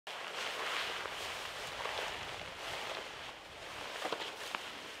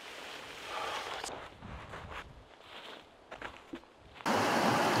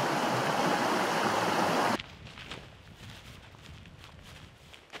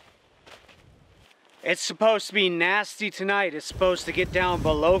It's supposed to be nasty tonight. It's supposed to get down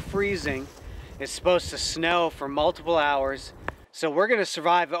below freezing. It's supposed to snow for multiple hours. So we're gonna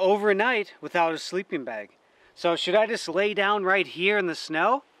survive overnight without a sleeping bag. So should I just lay down right here in the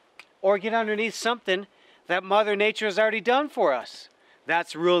snow? Or get underneath something that Mother Nature has already done for us?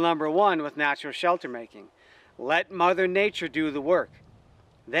 That's rule number one with natural shelter making. Let Mother Nature do the work.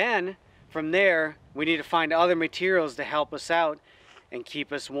 Then, from there, we need to find other materials to help us out and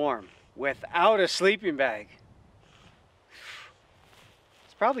keep us warm without a sleeping bag.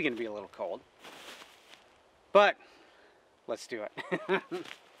 It's probably going to be a little cold, but let's do it.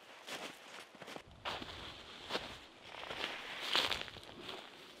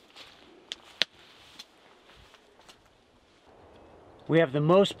 We have the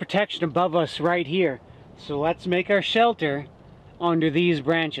most protection above us right here, so let's make our shelter under these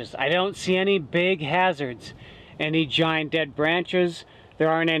branches. I don't see any big hazards, any giant dead branches. There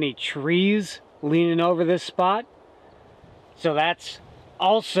aren't any trees leaning over this spot. So that's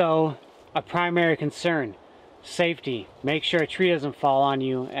also a primary concern. Safety. Make sure a tree doesn't fall on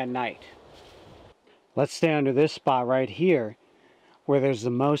you at night. Let's stay under this spot right here where there's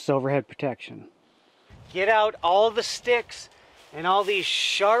the most overhead protection. Get out all the sticks and all these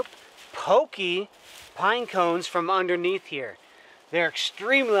sharp, pokey pine cones from underneath here. They're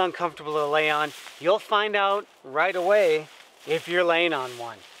extremely uncomfortable to lay on. You'll find out right away if you're laying on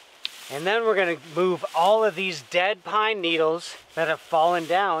one. And then we're gonna move all of these dead pine needles that have fallen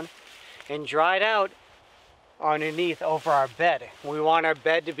down and dried out underneath over our bed. We want our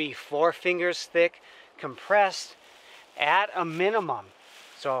bed to be 4 fingers thick, compressed at a minimum.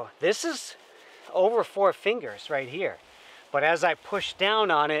 So this is over 4 fingers right here. But as I push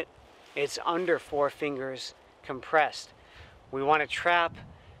down on it, it's under 4 fingers compressed. We want to trap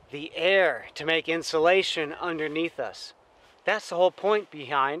the air to make insulation underneath us. That's the whole point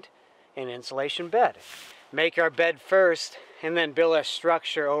behind an insulation bed. Make our bed first and then build a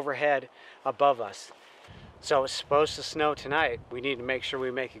structure overhead above us. So it's supposed to snow tonight. We need to make sure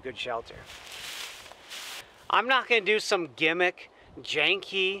we make a good shelter. I'm not going to do some gimmick,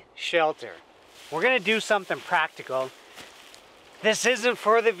 janky shelter. We're going to do something practical. This isn't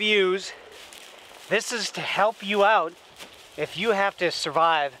for the views. This is to help you out if you have to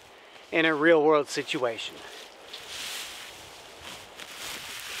survive in a real world situation.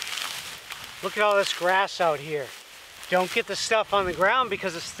 Look at all this grass out here. Don't get the stuff on the ground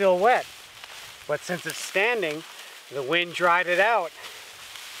because it's still wet. But since it's standing, the wind dried it out.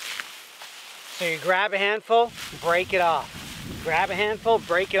 So you grab a handful, break it off. Grab a handful,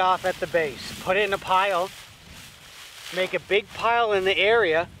 break it off at the base. Put it in a pile. Make a big pile in the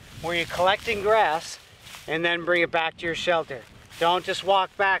area where you're collecting grass and then bring it back to your shelter. Don't just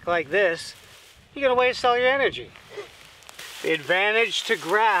walk back like this. You're gonna waste all your energy. The advantage to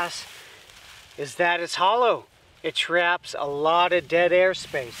grass is that it's hollow. It traps a lot of dead air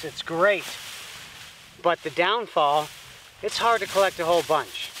space. It's great. But the downfall, it's hard to collect a whole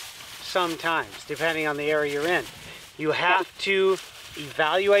bunch sometimes, depending on the area you're in. You have to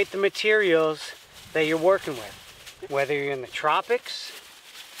evaluate the materials that you're working with, whether you're in the tropics,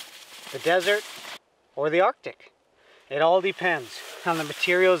 the desert, or the Arctic. It all depends on the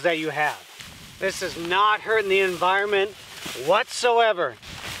materials that you have. This is not hurting the environment whatsoever.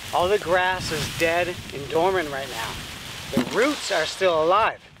 All the grass is dead and dormant right now. The roots are still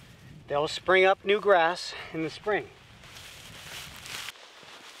alive. They'll spring up new grass in the spring.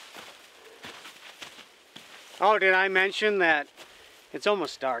 Oh, did I mention that it's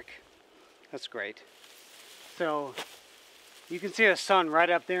almost dark? That's great. So you can see the sun right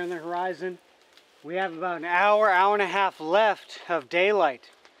up there in the horizon. We have about an hour, hour and a half left of daylight.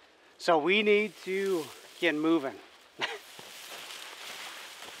 So we need to get moving.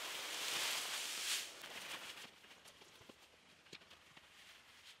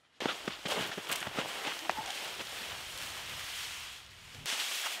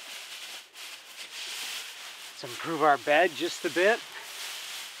 Let's improve our bed just a bit.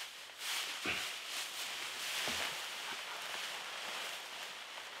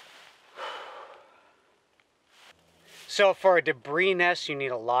 So for a debris nest, you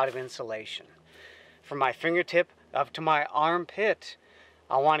need a lot of insulation. From my fingertip up to my armpit,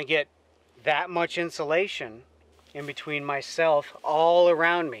 I want to get that much insulation in between myself all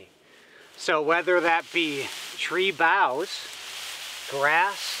around me. So whether that be tree boughs,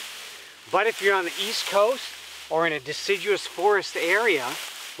 grass, but if you're on the East Coast or in a deciduous forest area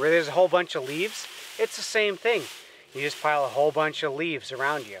where there's a whole bunch of leaves, it's the same thing. You just pile a whole bunch of leaves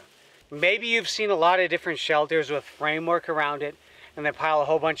around you. Maybe you've seen a lot of different shelters with framework around it and they pile a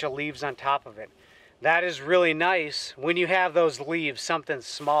whole bunch of leaves on top of it. That is really nice when you have those leaves, something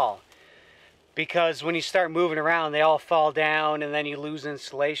small. because when you start moving around, they all fall down and then you lose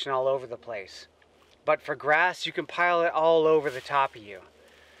insulation all over the place. But for grass, you can pile it all over the top of you.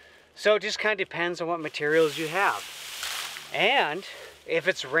 So it just kind of depends on what materials you have. And if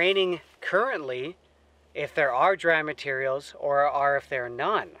it's raining currently, if there are dry materials or if there are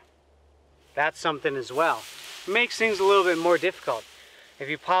none. That's something as well. It makes things a little bit more difficult. If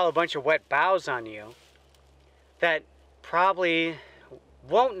you pile a bunch of wet boughs on you, that probably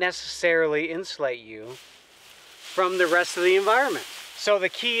won't necessarily insulate you from the rest of the environment. So the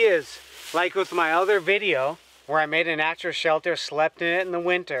key is, like with my other video, where I made a natural shelter, slept in it in the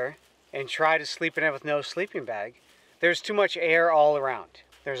winter, and tried to sleep in it with no sleeping bag, there's too much air all around.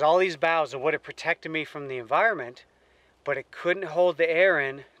 There's all these boughs that would have protected me from the environment, but it couldn't hold the air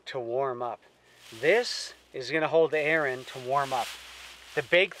in to warm up. This is going to hold the air in to warm up. The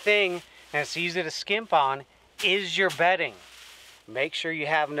big thing, and it's easy to skimp on, is your bedding. Make sure you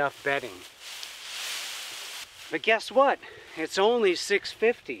have enough bedding. But guess what? It's only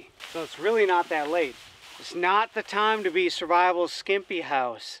 6:50, so it's really not that late. It's not the time to be survival skimpy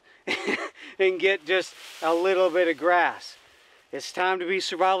house and get just a little bit of grass. It's time to be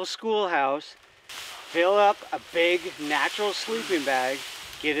survival schoolhouse, fill up a big natural sleeping bag,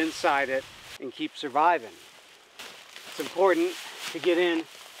 get inside it, and keep surviving. It's important to get in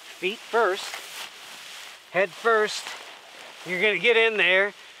feet first, head first. You're gonna get in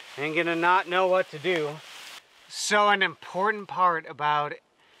there and gonna not know what to do. So an important part about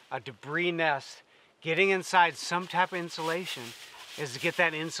a debris nest, getting inside some type of insulation, is to get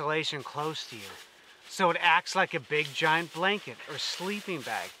that insulation close to you. So it acts like a big giant blanket or sleeping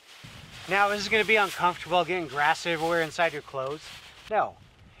bag. Now, is it gonna be uncomfortable getting grass everywhere inside your clothes? No.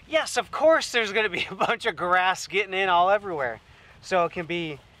 Yes, of course there's gonna be a bunch of grass getting in all everywhere. So it can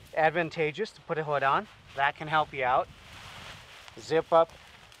be advantageous to put a hood on. That can help you out. Zip up,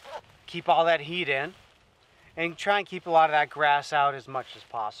 keep all that heat in, and try and keep a lot of that grass out as much as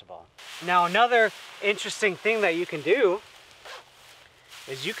possible. Now, another interesting thing that you can do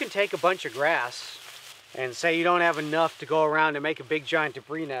is you can take a bunch of grass and say you don't have enough to go around to make a big giant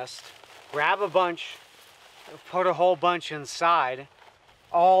debris nest. Grab a bunch, put a whole bunch inside,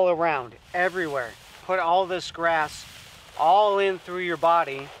 all around, everywhere. Put all this grass all in through your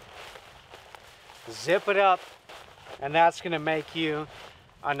body, zip it up, and that's gonna make you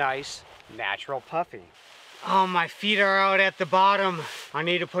a nice natural puffy. Oh, my feet are out at the bottom. I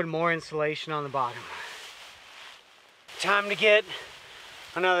need to put more insulation on the bottom. Time to get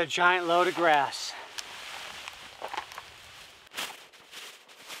another giant load of grass.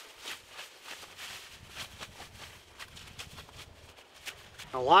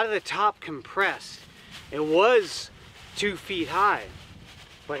 A lot of the top compressed. It was 2 feet high,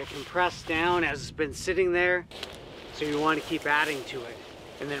 but it compressed down as it's been sitting there, so you want to keep adding to it.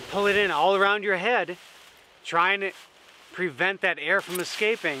 And then pull it in all around your head, trying to prevent that air from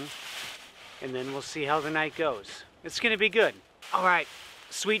escaping, and then we'll see how the night goes. It's gonna be good. All right,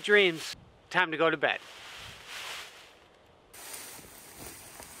 sweet dreams. Time to go to bed.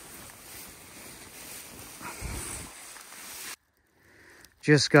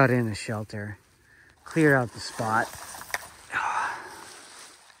 Just got in a shelter, cleared out the spot.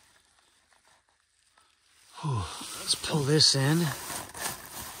 Let's pull this in,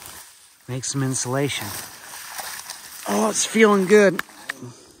 make some insulation. Oh, it's feeling good.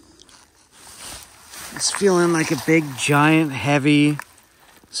 It's feeling like a big, giant, heavy,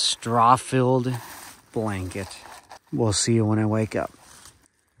 straw-filled blanket. We'll see you when I wake up.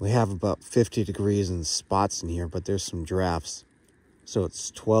 We have about 50 degrees in spots in here, but there's some drafts. So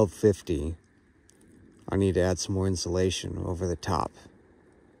it's 12:50. I need to add some more insulation over the top.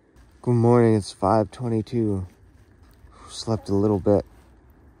 Good morning, it's 5:22. Slept a little bit.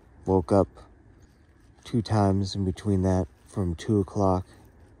 Woke up 2 times in between that, from 2 o'clock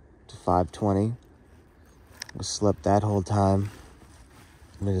to 5:20. I slept that whole time.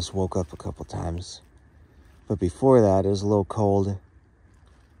 And I just woke up a couple times. But before that, it was a little cold. And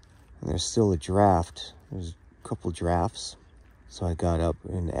there's still a draft. There's a couple drafts. So I got up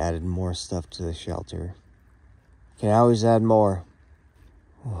and added more stuff to the shelter. Can always add more.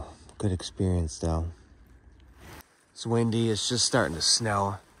 Oh, good experience though. It's windy, it's just starting to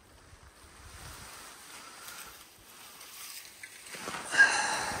snow.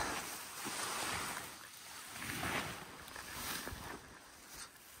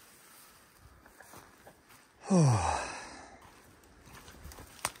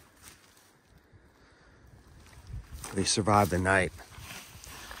 We survived the night.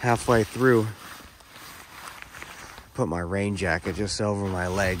 Halfway through, put my rain jacket just over my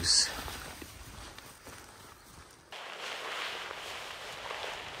legs.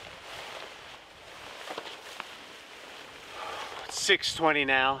 6:20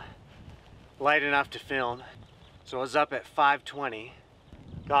 now, light enough to film. So I was up at 5:20,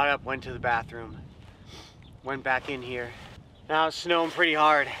 got up, went to the bathroom, went back in here. Now it's snowing pretty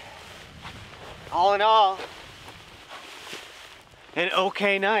hard. All in all, an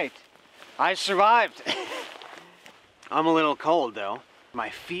okay night. I survived. I'm a little cold though.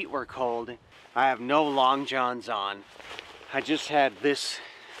 My feet were cold. I have no long johns on. I just had this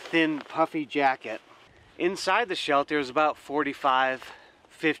thin puffy jacket. Inside the shelter is about 45,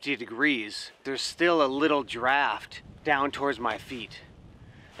 50 degrees. There's still a little draft down towards my feet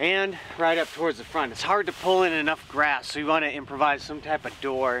and right up towards the front. It's hard to pull in enough grass, so you want to improvise some type of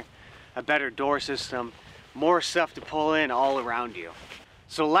door, a better door system, more stuff to pull in all around you.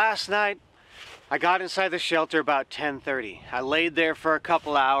 So last night I got inside the shelter about 10:30. I laid there for a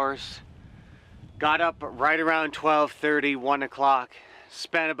couple hours, got up right around 12:30, 1 o'clock,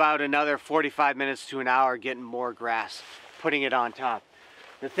 spent about another 45 minutes to an hour getting more grass, putting it on top.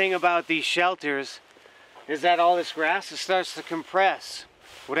 The thing about these shelters is that all this grass, it starts to compress.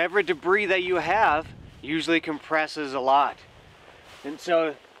 Whatever debris that you have usually compresses a lot. And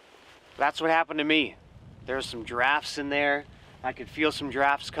so that's what happened to me. There's some drafts in there. I could feel some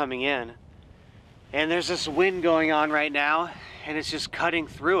drafts coming in. And there's this wind going on right now, and it's just cutting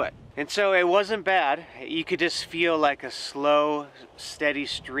through it. And so it wasn't bad. You could just feel like a slow, steady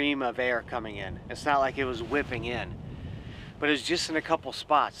stream of air coming in. It's not like it was whipping in, but it was just in a couple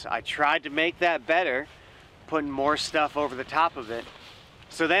spots. I tried to make that better, putting more stuff over the top of it.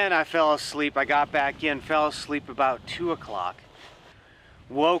 So then I fell asleep. I got back in, fell asleep about 2 o'clock.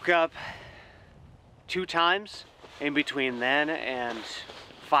 Woke up 2 times in between then and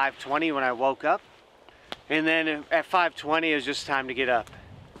 5:20 when I woke up. And then at 5:20 it was just time to get up.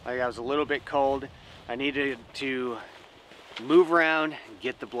 Like, I was a little bit cold. I needed to move around and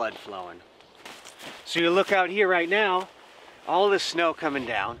get the blood flowing. So you look out here right now, all this snow coming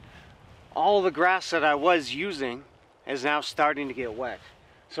down, all the grass that I was using is now starting to get wet.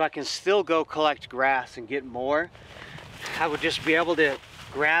 So I can still go collect grass and get more. I would just be able to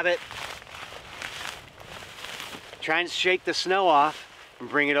grab it, try and shake the snow off and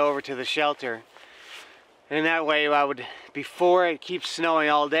bring it over to the shelter. And that way I would, before it keeps snowing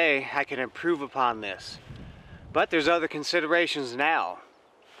all day, I can improve upon this. But there's other considerations now.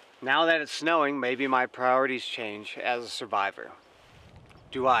 Now that it's snowing, maybe my priorities change as a survivor.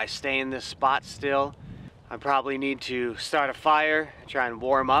 Do I stay in this spot still? I probably need to start a fire, try and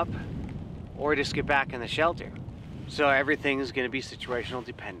warm up, or just get back in the shelter. So everything is going to be situational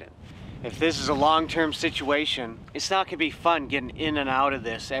dependent. If this is a long-term situation, it's not going to be fun getting in and out of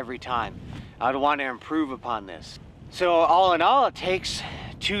this every time. I would want to improve upon this. So all in all, it takes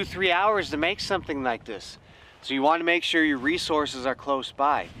 2-3 hours to make something like this. So you want to make sure your resources are close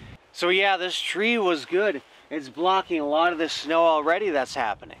by. So yeah, this tree was good. It's blocking a lot of the snow already that's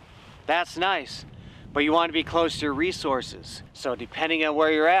happening. That's nice. But you want to be close to your resources. So depending on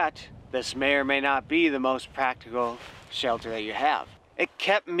where you're at, this may or may not be the most practical shelter that you have. It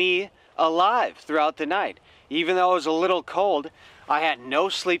kept me alive throughout the night. Even though it was a little cold, I had no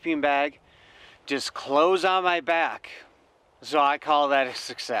sleeping bag, just clothes on my back. So I call that a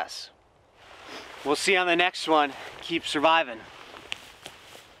success. We'll see on the next one. Keep surviving.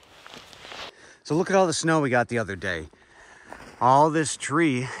 So look at all the snow we got the other day. All this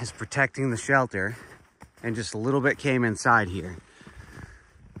tree is protecting the shelter, and just a little bit came inside here.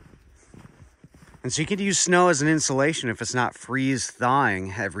 And so you could use snow as an insulation if it's not freeze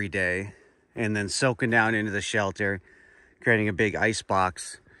thawing every day and then soaking down into the shelter, creating a big ice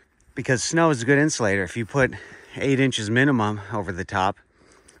box. Because snow is a good insulator if you put 8 inches minimum over the top.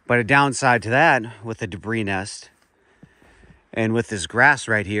 But a downside to that with the debris nest and with this grass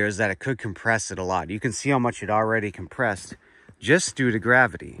right here is that it could compress it a lot. You can see how much it already compressed just due to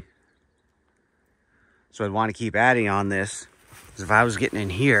gravity. So I'd want to keep adding on this, because if I was getting in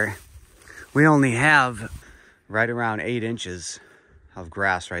here, we only have right around 8 inches of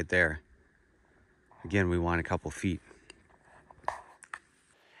grass right there. Again, we want a couple feet.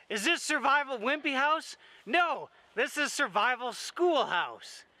 Is this survival wimpy house? No, this is survival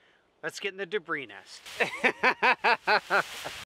schoolhouse. Let's get in the debris nest.